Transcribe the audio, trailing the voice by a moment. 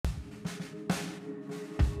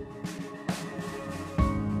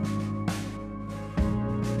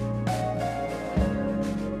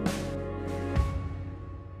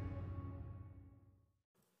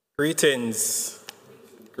Greetings.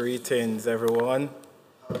 Greetings, everyone.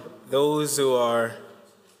 Those who are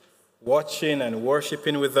watching and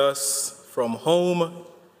worshiping with us from home,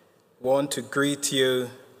 want to greet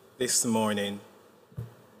you this morning.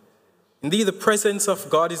 Indeed, the presence of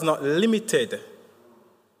God is not limited.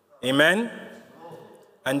 Amen?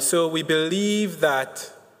 And so we believe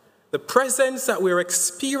that the presence that we're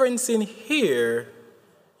experiencing here,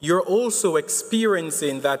 you're also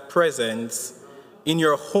experiencing that presence in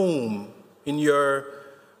your home, in your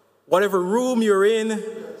whatever room you're in,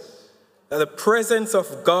 that the presence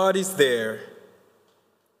of God is there.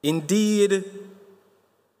 Indeed,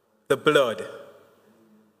 the blood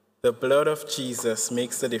of Jesus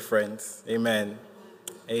makes the difference. Amen.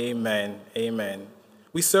 Amen. Amen.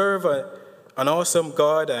 We serve an awesome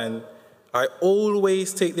God, and I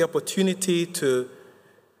always take the opportunity to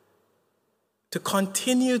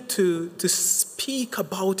continue to speak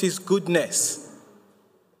about his goodness,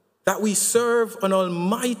 that we serve an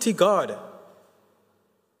almighty God.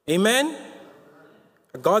 Amen?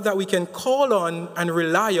 A God that we can call on and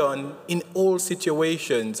rely on in all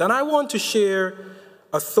situations. And I want to share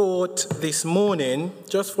a thought this morning,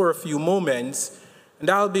 just for a few moments,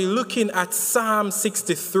 and I'll be looking at Psalm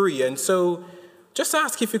 63. And so just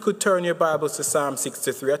ask if you could turn your Bibles to Psalm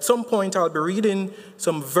 63. At some point, I'll be reading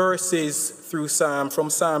some verses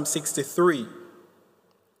from Psalm 63.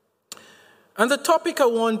 And the topic I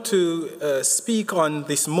want to speak on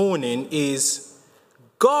this morning is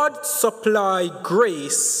God supply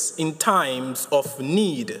grace in times of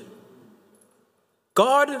need.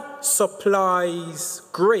 God supplies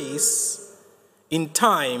grace in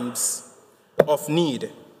times of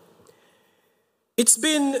need. It's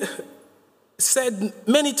been said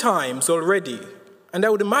many times already, and I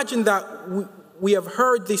would imagine that we have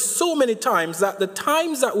heard this so many times, that the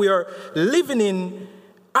times that we are living in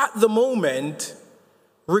at the moment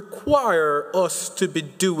require us to be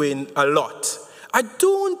doing a lot. I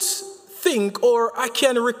don't think, or I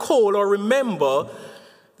can recall or remember,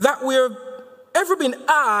 that we've ever been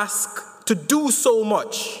asked to do so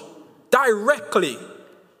much directly.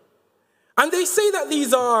 And they say that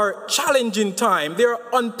these are challenging times. They are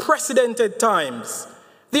unprecedented times.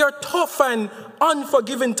 They are tough and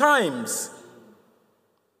unforgiving times.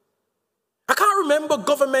 I can't remember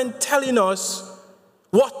government telling us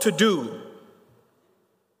what to do,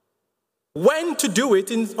 when to do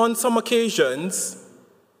it on some occasions,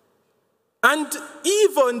 and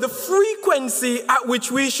even the frequency at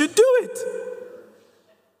which we should do it.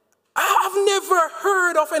 I've never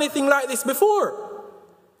heard of anything like this before.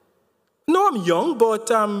 No, I'm young,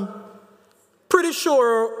 but I'm pretty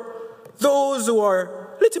sure those who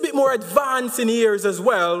are a little bit more advanced in years as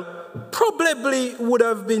well probably would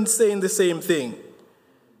have been saying the same thing.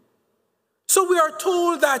 So we are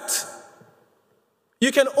told that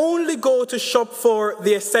you can only go to shop for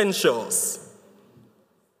the essentials.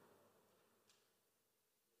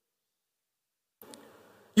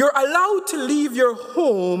 You're allowed to leave your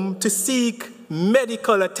home to seek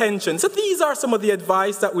medical attention. So these are some of the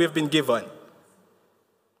advice that we have been given.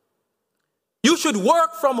 You should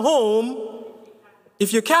work from home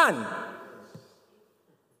if you can.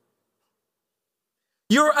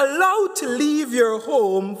 You're allowed to leave your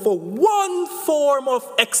home for one form of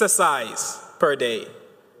exercise per day.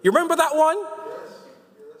 You remember that one?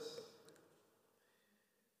 Yes.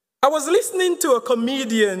 I was listening to a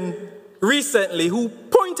comedian recently who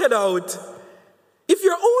pointed out, if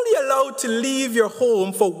you're only allowed to leave your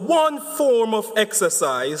home for one form of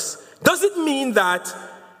exercise, does it mean that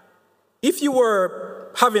if you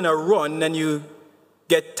were having a run and you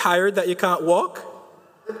get tired that you can't walk?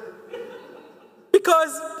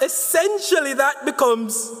 Because essentially that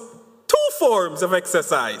becomes two forms of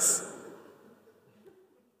exercise.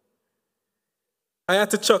 I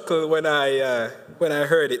had to chuckle when I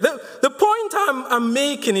heard it. The point I'm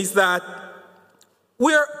making is that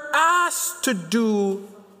we're asked to do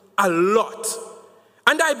a lot.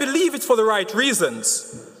 And I believe it's for the right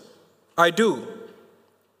reasons. I do.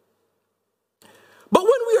 But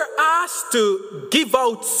when we are asked to give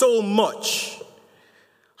out so much,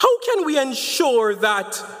 how can we ensure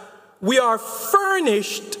that we are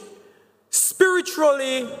furnished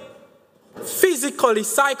spiritually, physically,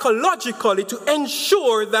 psychologically to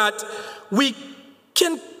ensure that we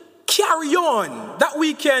can carry on, that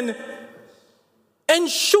we can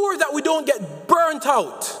ensure that we don't get burnt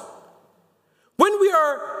out? When we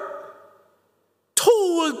are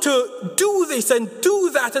told to do this and do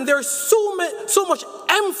that, and there's so much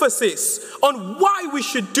emphasis on why we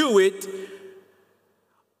should do it,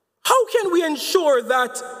 how can we ensure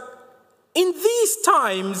that in these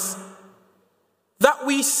times that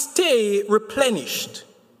we stay replenished?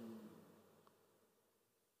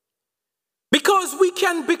 Because we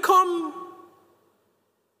can become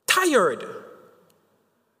tired.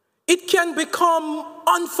 It can become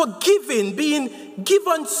unforgiving, being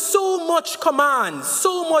given so much commands,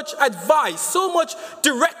 so much advice, so much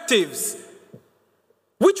directives.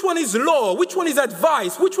 Which one is law? Which one is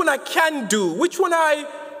advice? Which one I can do? Which one I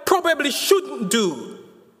probably shouldn't do?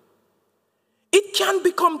 It can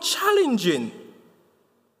become challenging.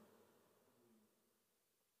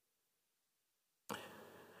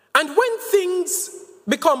 And when things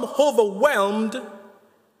become overwhelmed,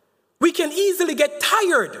 we can easily get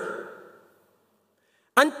tired.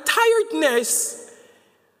 And tiredness,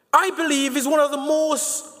 I believe, is one of the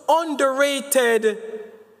most underrated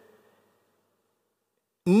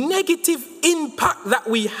negative impact that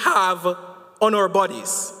we have on our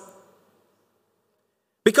bodies.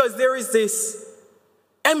 Because there is this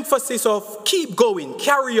emphasis of keep going,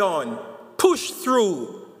 carry on, push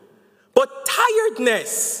through. But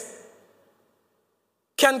tiredness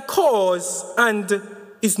can cause and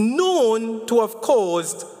is known to have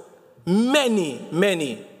caused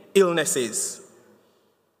many illnesses.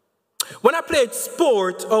 When I played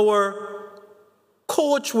sport, our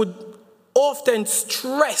coach would often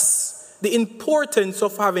stress the importance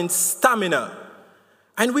of having stamina.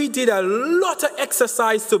 And we did a lot of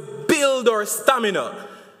exercise to build our stamina.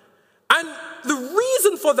 And the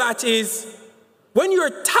reason for that is when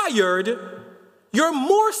you're tired, you're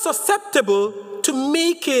more susceptible to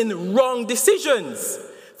making wrong decisions.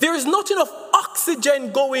 There is not enough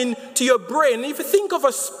oxygen going to your brain. If you think of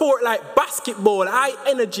a sport like basketball, high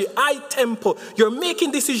energy, high tempo, you're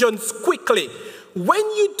making decisions quickly. When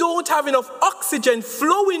you don't have enough oxygen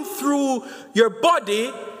flowing through your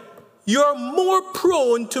body, you're more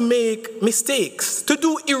prone to make mistakes, to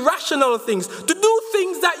do irrational things, to do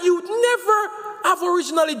things that you'd never have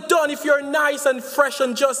originally done if you're nice and fresh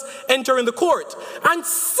and just entering the court. And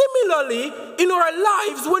similarly, in our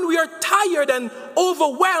lives, when we are tired and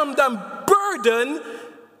overwhelmed and burdened,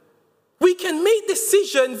 we can make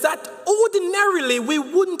decisions that ordinarily we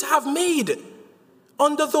wouldn't have made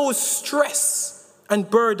under those stress and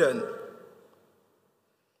burden.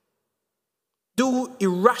 Do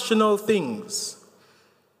irrational things.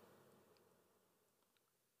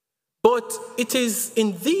 But it is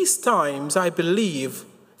in these times, I believe,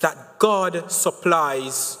 that God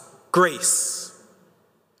supplies grace.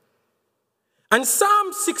 And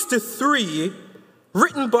Psalm 63,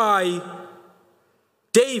 written by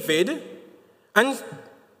David, and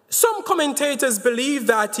some commentators believe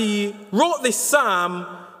that he wrote this psalm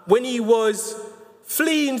when he was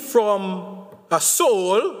fleeing from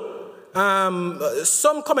Saul.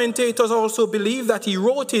 Some commentators also believe that he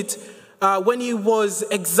wrote it when he was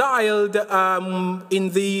exiled in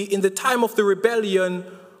the time of the rebellion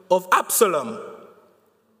of Absalom.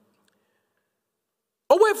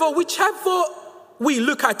 However, whichever we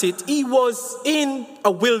look at it, he was in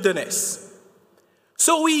a wilderness.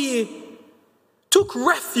 So he took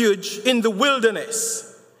refuge in the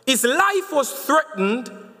wilderness. His life was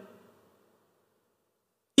threatened.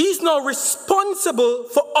 He's now responsible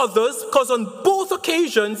for others because on both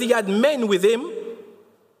occasions he had men with him.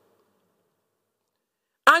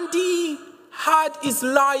 And he had his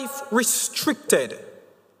life restricted.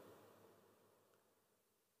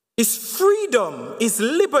 His freedom, his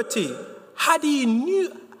liberty, had he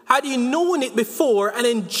known it before and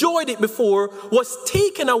enjoyed it before, was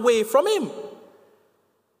taken away from him.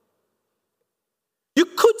 You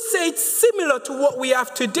could say it's similar to what we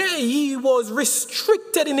have today. He was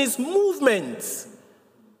restricted in his movements.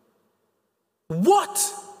 What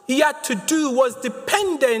he had to do was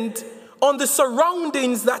dependent on the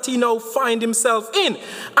surroundings that he now finds himself in.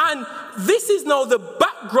 And this is now the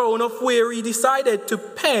background of where he decided to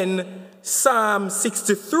pen Psalm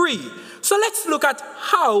 63. So let's look at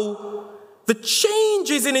how the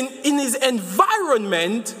changes in his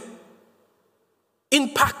environment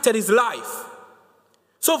impacted his life.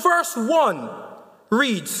 So verse 1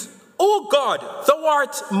 reads, O God, thou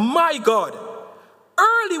art my God.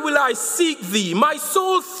 Early will I seek thee. My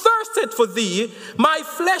soul thirsteth for thee. My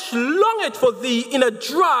flesh longeth for thee in a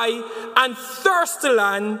dry and thirsty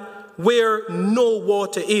land where no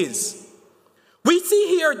water is. We see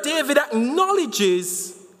here David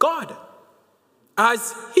acknowledges God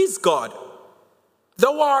as his God.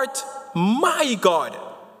 Thou art my God.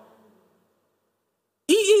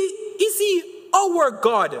 Is he our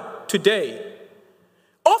God today?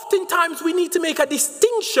 Oftentimes we need to make a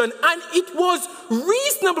distinction, and it was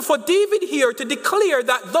reasonable for David here to declare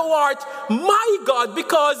that thou art my God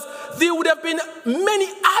because there would have been many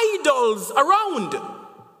idols around.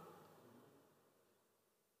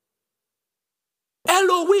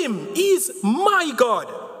 Elohim is my God.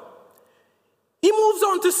 he moves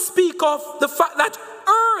on to speak of the fact that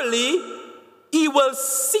early he will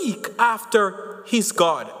seek after his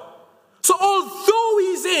God. So although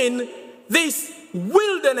he's in this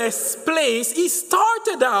wilderness place, he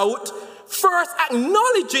started out first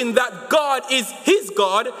acknowledging that God is his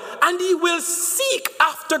God, and he will seek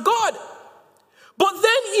after God. But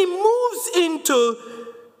then he moves into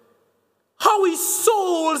how his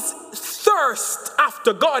soul's thirst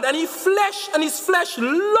after God, and his flesh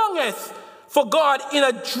longeth for God in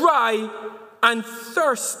a dry and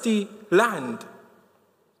thirsty land.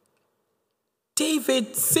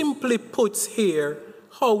 David simply puts here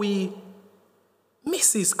how he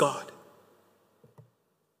misses God.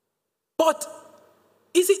 But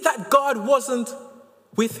is it that God wasn't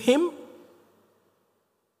with him?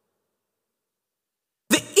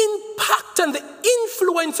 The impact and the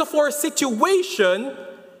influence of our situation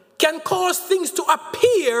can cause things to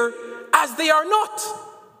appear as they are not.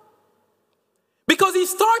 Because he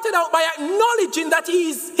started out by acknowledging that he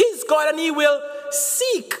is his God and he will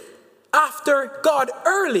seek after God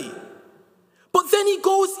early. But then he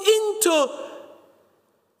goes into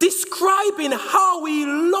describing how he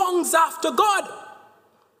longs after God.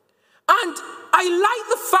 And I like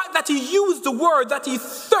the fact that he used the word that he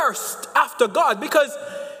thirsts after God, because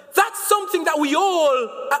that's something that we all,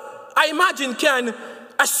 I imagine, can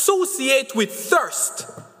associate with thirst.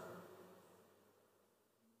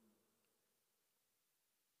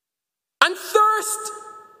 And thirst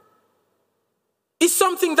is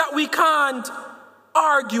something that we can't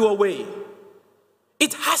argue away.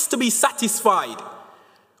 It has to be satisfied.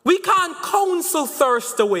 We can't counsel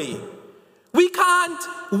thirst away. We can't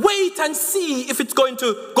wait and see if it's going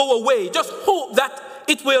to go away. Just hope that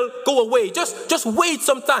it will go away. Just wait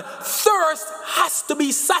some time. Thirst has to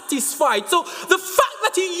be satisfied. So the fact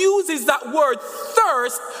that he uses that word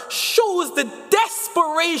thirst shows the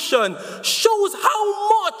desperation, shows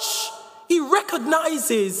how much he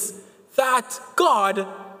recognizes that God,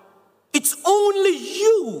 it's only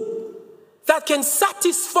you that can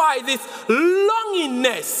satisfy this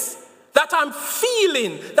longingness that I'm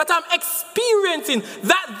feeling, that I'm experiencing,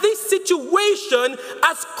 that this situation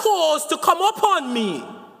has caused to come upon me.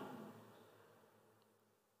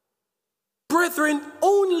 Brethren,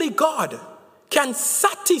 only God can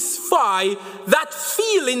satisfy that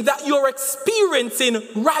feeling that you're experiencing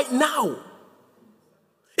right now.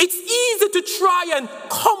 It's easy to try and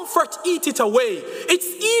comfort eat it away. It's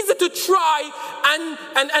easy to try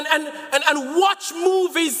and watch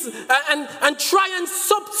movies and try and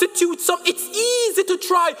substitute some. It's easy to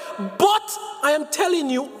try, but I am telling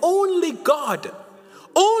you, only God,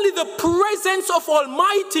 only the presence of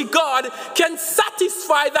Almighty God can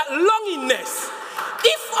satisfy that longingness.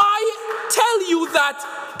 If I tell you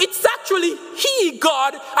that it's actually He,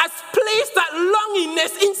 God, has placed that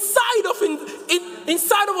longingness inside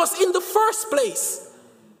of us in the first place.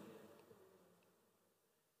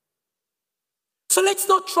 So let's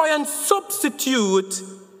not try and substitute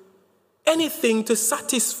anything to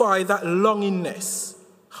satisfy that longingness.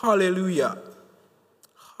 Hallelujah.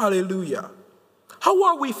 Hallelujah. How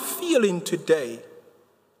are we feeling today?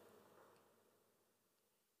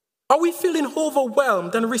 Are we feeling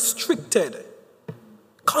overwhelmed and restricted?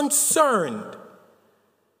 Concerned?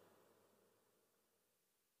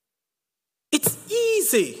 It's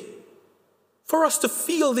easy for us to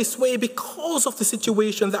feel this way because of the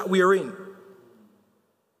situation that we are in.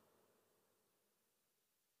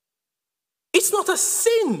 It's not a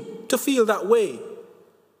sin to feel that way,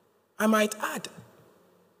 I might add.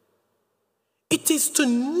 It is to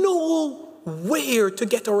know where to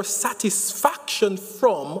get our satisfaction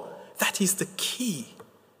from that is the key.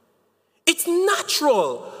 It's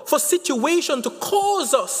natural for situation to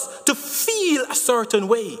cause us to feel a certain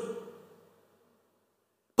way.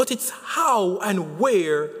 But it's how and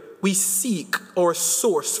where we seek our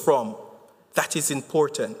source from that is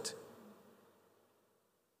important.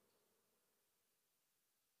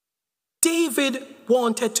 David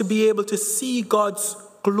wanted to be able to see God's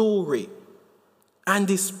glory and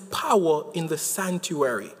his power in the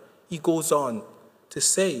sanctuary, he goes on to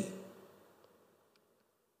say.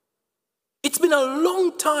 It's been a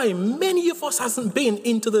long time. Many of us hasn't been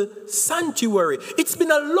into the sanctuary. It's been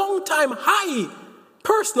a long time. I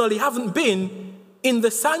personally haven't been in the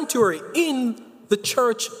sanctuary, in the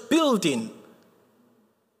church building.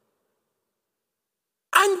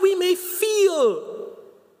 And we may feel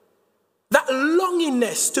that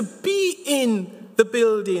longingness to be in the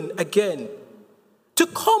building again, to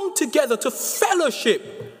come together, to fellowship.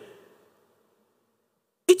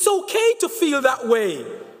 It's okay to feel that way.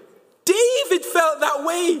 David felt that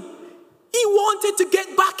way. He wanted to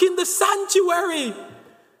get back in the sanctuary.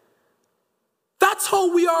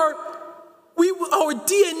 how our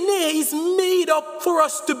DNA is made up for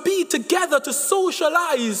us to be together, to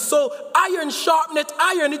socialize. So iron sharpeneth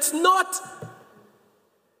iron. It's not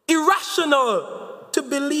irrational to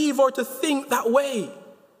believe or to think that way.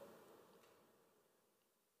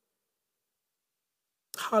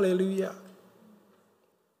 Hallelujah.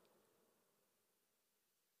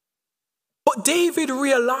 But David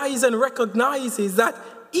realizes and recognizes that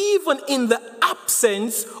even in the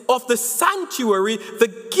absence of the sanctuary, the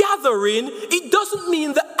gathering, it doesn't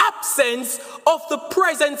mean the absence of the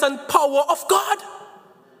presence and power of God.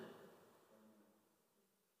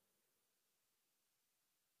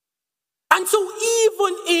 And so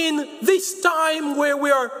even in this time where we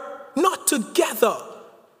are not together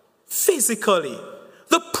physically,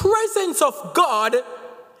 the presence of God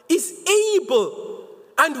is able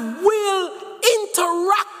and will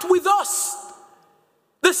interact with us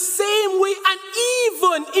the same way and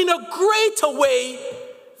even in a greater way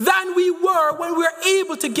than we were when we were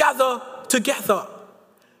able to gather together.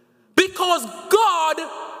 Because God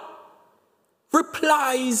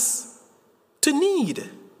replies to need.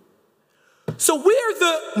 So where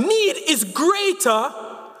the need is greater,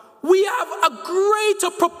 we have a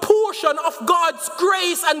greater proportion of God's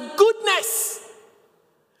grace and goodness.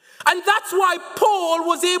 And that's why Paul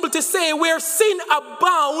was able to say, where sin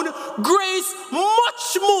abound, grace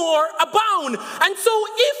much more abound. And so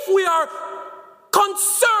if we are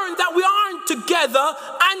concerned that we aren't together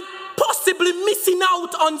and possibly missing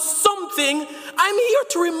out on something, I'm here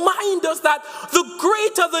to remind us that the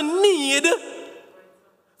greater the need,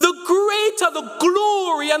 the greater the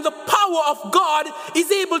glory and the power of God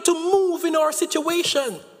is able to move in our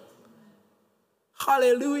situation.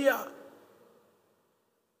 Hallelujah.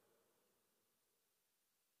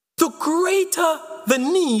 The greater the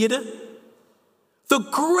need, the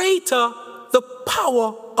greater the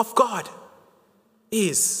power of God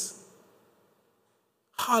is.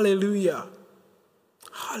 Hallelujah.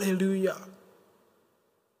 Hallelujah.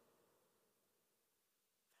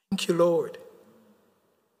 Thank you, Lord.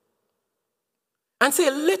 And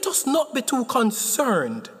say, let us not be too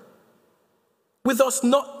concerned with us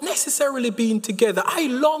not necessarily being together. I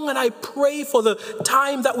long and I pray for the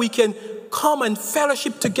time that we can come and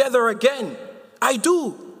fellowship together again. I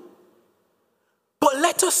do. But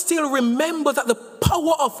let us still remember that the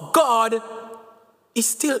power of God is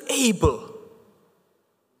still able.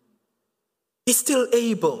 Is still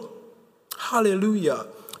able. Hallelujah.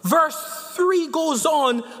 Verse 3 goes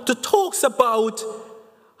on to talk about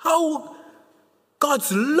how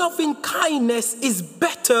God's loving kindness is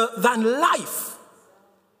better than life.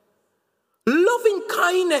 Loving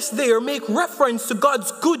kindness there make reference to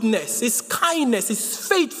God's goodness, His kindness, His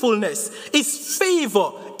faithfulness, His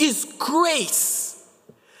favor, His grace.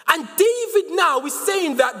 And David now is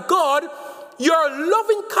saying that God, your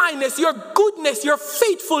loving kindness, your goodness, your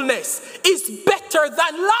faithfulness is better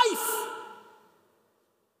than life.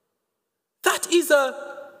 That is an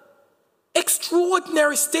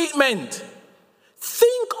extraordinary statement.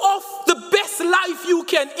 Think of the best life you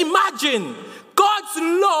can imagine. God's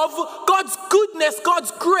love, God's goodness,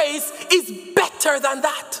 God's grace is better than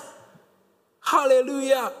that.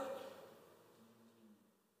 Hallelujah.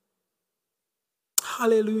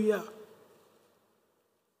 Hallelujah.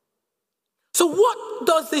 So what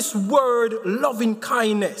does this word loving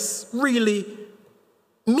kindness really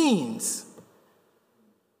means?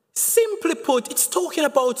 Simply put, it's talking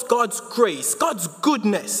about God's grace, God's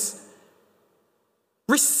goodness.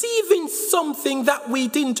 Receiving something that we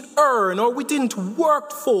didn't earn or we didn't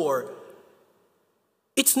work for.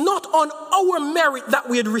 It's not on our merit that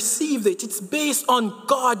we had received it. It's based on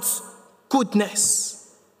God's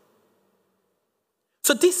goodness.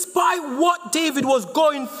 So despite what David was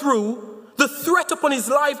going through, the threat upon his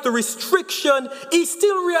life, the restriction, he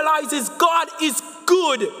still realizes God is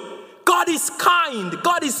good. God is kind.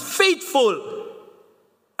 God is faithful.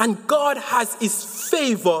 And God has his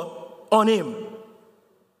favor on him.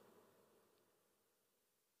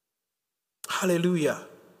 Hallelujah.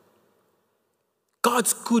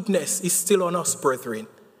 God's goodness is still on us, brethren.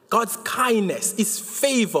 God's kindness, his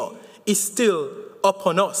favor is still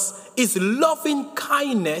upon us. His loving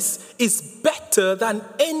kindness is better than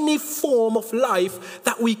any form of life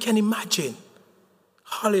that we can imagine.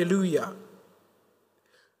 Hallelujah.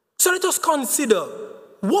 So let us consider,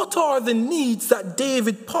 what are the needs that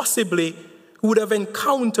David possibly would have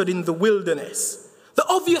encountered in the wilderness? The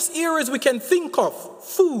obvious areas we can think of: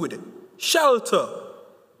 food, shelter,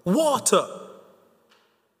 water.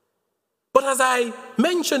 But as I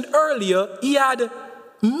mentioned earlier, he had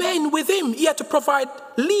men with him. He had to provide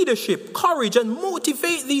leadership, courage, and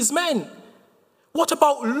motivate these men. What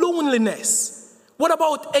about loneliness? What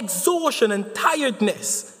about exhaustion and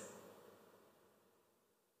tiredness?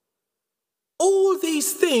 All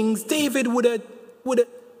these things David would have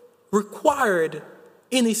required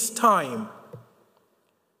in his time.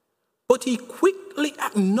 But he quickly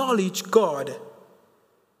acknowledged God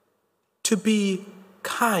to be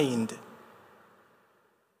kind,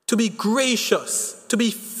 to be gracious, to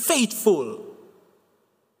be faithful.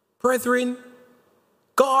 Brethren,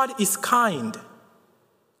 God is kind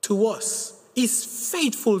to us. He's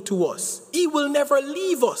faithful to us. He will never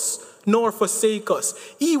leave us nor forsake us.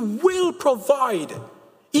 He will provide.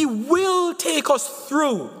 He will take us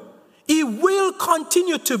through. He will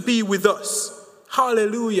continue to be with us.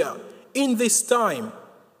 Hallelujah. In this time,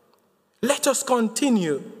 let us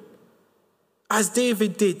continue as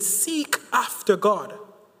David did. Seek after God.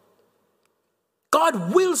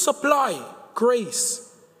 God will supply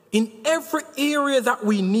grace in every area that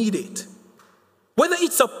we need it. Whether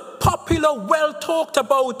it's a popular, well talked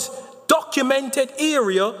about, documented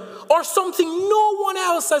area or something no one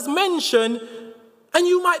else has mentioned, and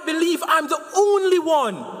you might believe I'm the only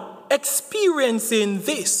one experiencing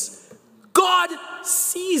this. God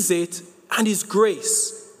sees it, and his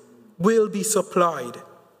grace will be supplied.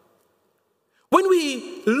 When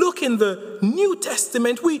we look in the New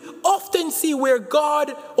Testament, we often see where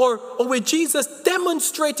God or where Jesus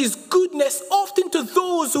demonstrates his goodness often to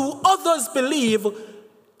those who others believe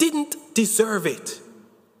didn't deserve it.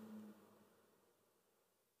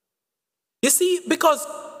 You see, because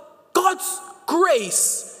God's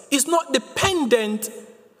grace is not dependent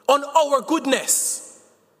on our goodness.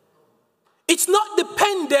 It's not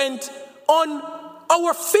dependent on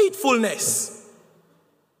our faithfulness.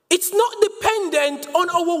 It's not dependent on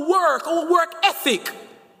our work ethic.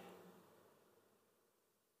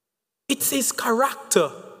 It's his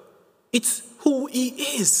character. It's who he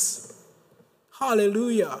is.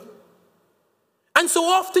 Hallelujah. And so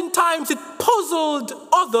oftentimes it puzzled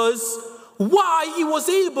others why he was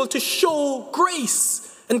able to show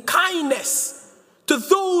grace and kindness to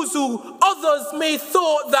those who others may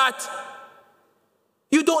thought that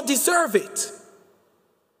you don't deserve it.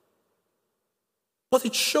 But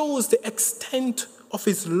it shows the extent of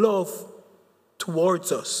his love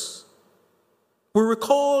towards us. We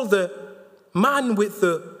recall the man with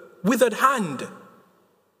the withered hand.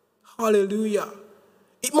 Hallelujah.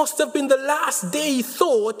 It must have been the last day he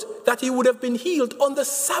thought that he would have been healed, on the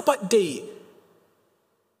Sabbath day.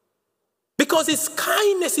 Because his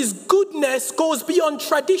kindness, his goodness goes beyond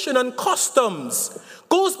tradition and customs,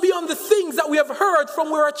 goes beyond the things that we have heard from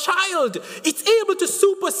we're a child. It's able to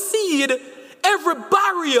supersede every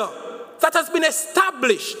barrier that has been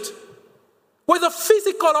established, whether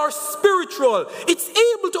physical or spiritual. It's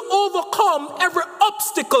able to overcome every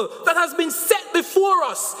obstacle that has been set before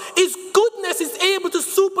us. His goodness is able to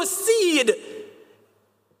supersede,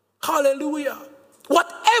 hallelujah,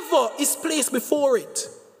 whatever is placed before it,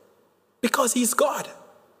 because he's God.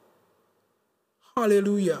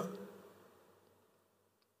 Hallelujah.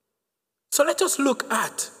 So let us look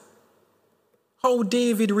at how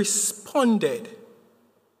David responded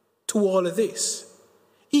to all of this.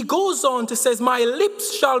 He goes on to say, my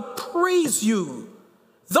lips shall praise you.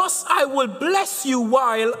 Thus I will bless you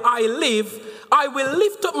while I live. I will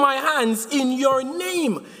lift up my hands in your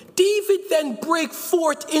name. David then breaks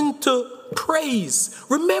forth into praise.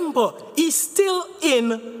 Remember, he's still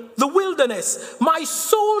in the wilderness. My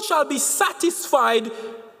soul shall be satisfied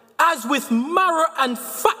as with marrow and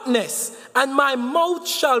fatness, and my mouth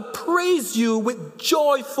shall praise you with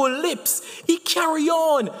joyful lips. He carry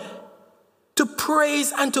on to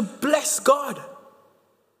praise and to bless God.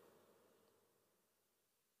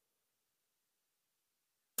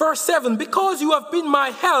 Verse 7, because you have been my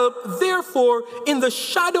help, therefore in the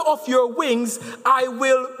shadow of your wings I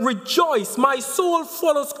will rejoice. My soul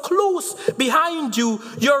follows close behind you.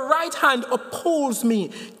 Your right hand upholds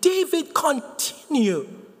me. David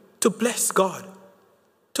continued to bless God,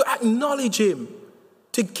 to acknowledge him,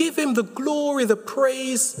 to give him the glory, the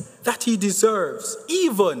praise that he deserves,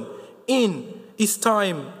 even in his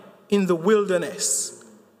time in the wilderness.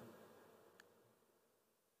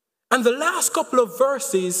 And the last couple of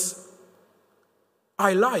verses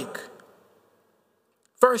I like.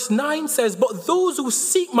 Verse 9 says, but those who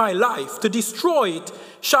seek my life to destroy it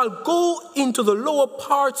shall go into the lower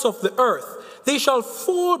parts of the earth. They shall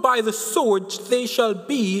fall by the sword. They shall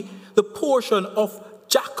be the portion of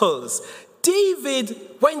jackals. David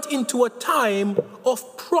went into a time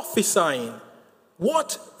of prophesying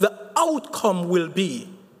what the outcome will be.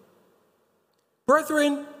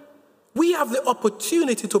 Brethren, we have the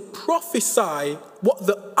opportunity to prophesy what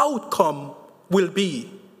the outcome will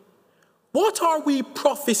be. What are we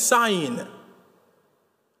prophesying?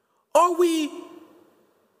 Are we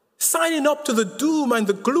signing up to the doom and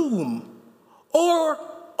the gloom? Or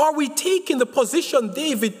are we taking the position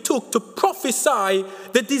David took to prophesy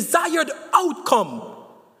the desired outcome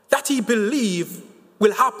that he believed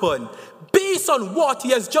will happen based on what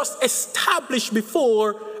he has just established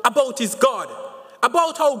before about his God,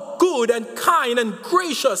 about how good and kind and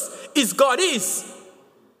gracious his God is?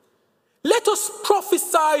 Let us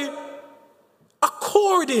prophesy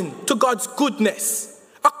according to God's goodness,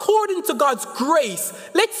 according to God's grace.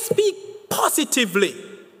 Let's speak positively,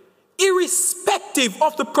 irrespective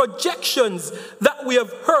of the projections that we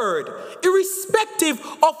have heard, irrespective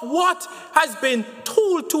of what has been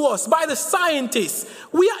told to us by the scientists.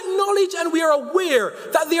 We acknowledge and we are aware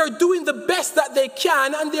that they are doing the best that they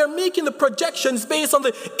can and they are making the projections based on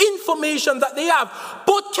the information that they have.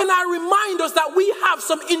 But can I remind us that we have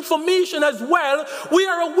some information as well? We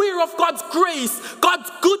are aware of God's grace, God's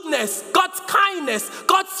goodness, God's kindness,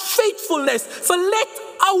 God's faithfulness. So let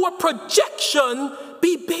our projection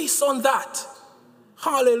be based on that.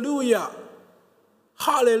 Hallelujah.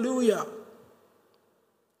 Hallelujah.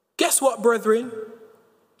 Guess what, brethren?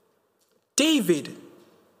 David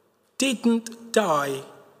didn't die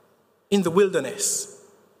in the wilderness.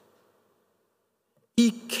 He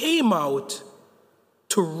came out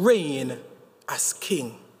to reign as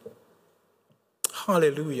king.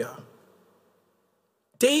 Hallelujah.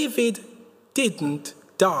 David didn't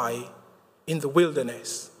die in the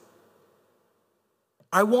wilderness.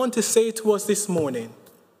 I want to say to us this morning,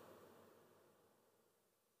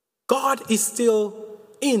 God is still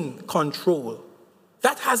in control.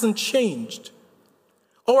 That hasn't changed.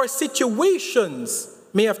 Our situations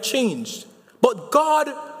may have changed, but God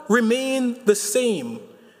remains the same.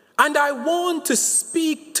 And I want to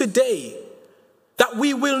speak today that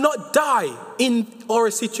we will not die in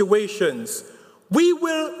our situations. We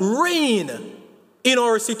will reign in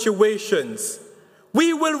our situations.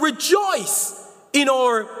 We will rejoice in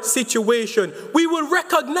our situation. We will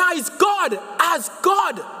recognize God as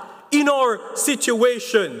God in our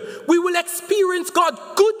situation. We will experience God's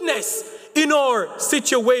goodness in our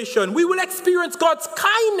situation. We will experience God's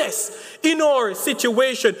kindness in our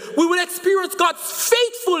situation. We will experience God's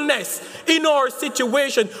faithfulness in our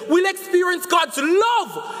situation. We'll experience God's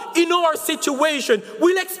love in our situation.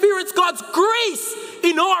 We'll experience God's grace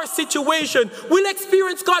in our situation. We'll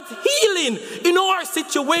experience God's healing in our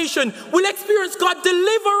situation. We'll experience God's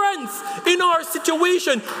deliverance in our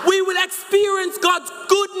situation. We will experience God's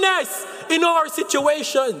goodness in our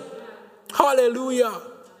situation. Hallelujah.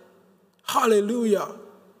 Hallelujah.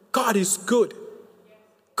 God is good.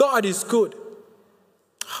 God is good.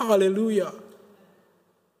 Hallelujah.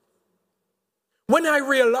 When I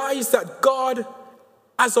realize that God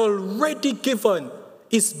has already given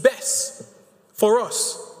his best for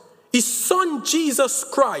us, his son Jesus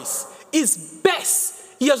Christ, his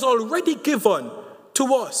best he has already given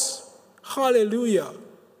to us. Hallelujah.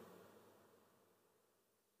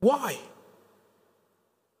 Why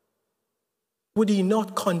would he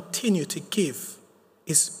not continue to give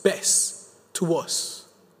his best to us?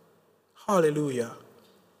 Hallelujah.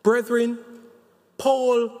 Brethren,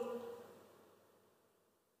 Paul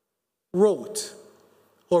wrote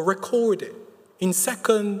or recorded in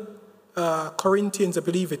 2 Corinthians, I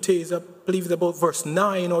believe it is, I believe it's about verse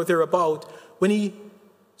 9 or thereabout, when he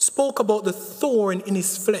spoke about the thorn in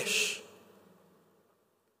his flesh.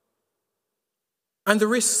 And the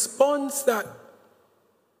response that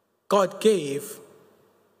God gave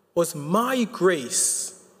was, my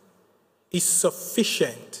grace is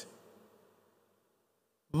sufficient.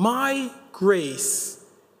 My grace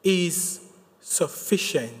is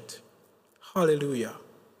sufficient. Hallelujah.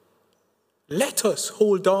 Let us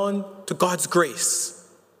hold on to God's grace.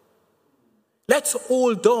 Let's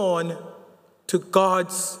hold on to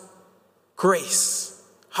God's grace.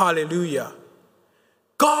 Hallelujah.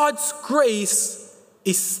 God's grace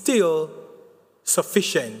is still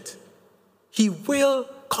sufficient. He will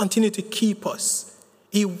continue to keep us.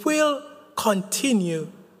 He will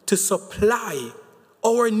continue to supply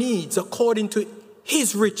our needs according to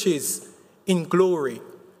his riches in glory.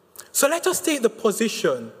 So let us take the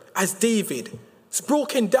position as David. It's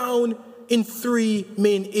broken down in 3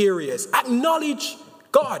 main areas. Acknowledge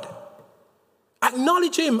God.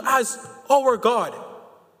 Acknowledge him as our God.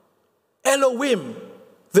 Elohim,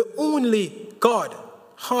 the only God.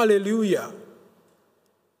 Hallelujah.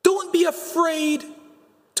 Don't be afraid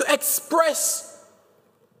to express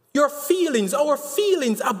your feelings, our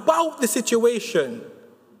feelings about the situation.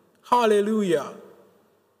 Hallelujah.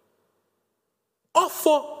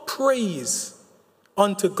 Offer praise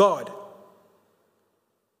unto God,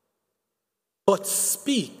 but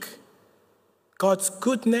speak God's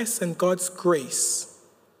goodness and God's grace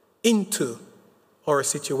into our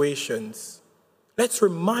situations. Let's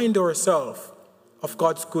remind ourselves of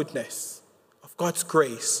God's goodness, of God's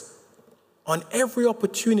grace on every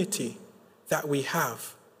opportunity that we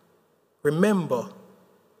have. Remember,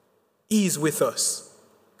 He is with us.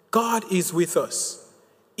 God is with us.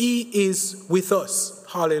 He is with us.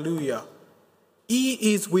 Hallelujah.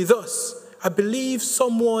 He is with us. I believe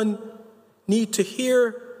someone needs to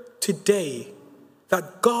hear today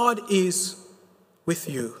that God is with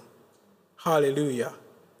you. Hallelujah.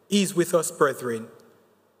 He is with us, brethren.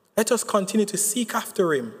 Let us continue to seek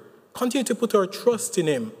after Him. Continue to put our trust in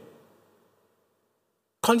Him.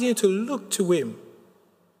 Continue to look to Him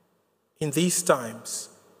in these times.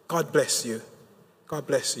 God bless you. God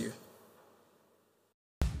bless you.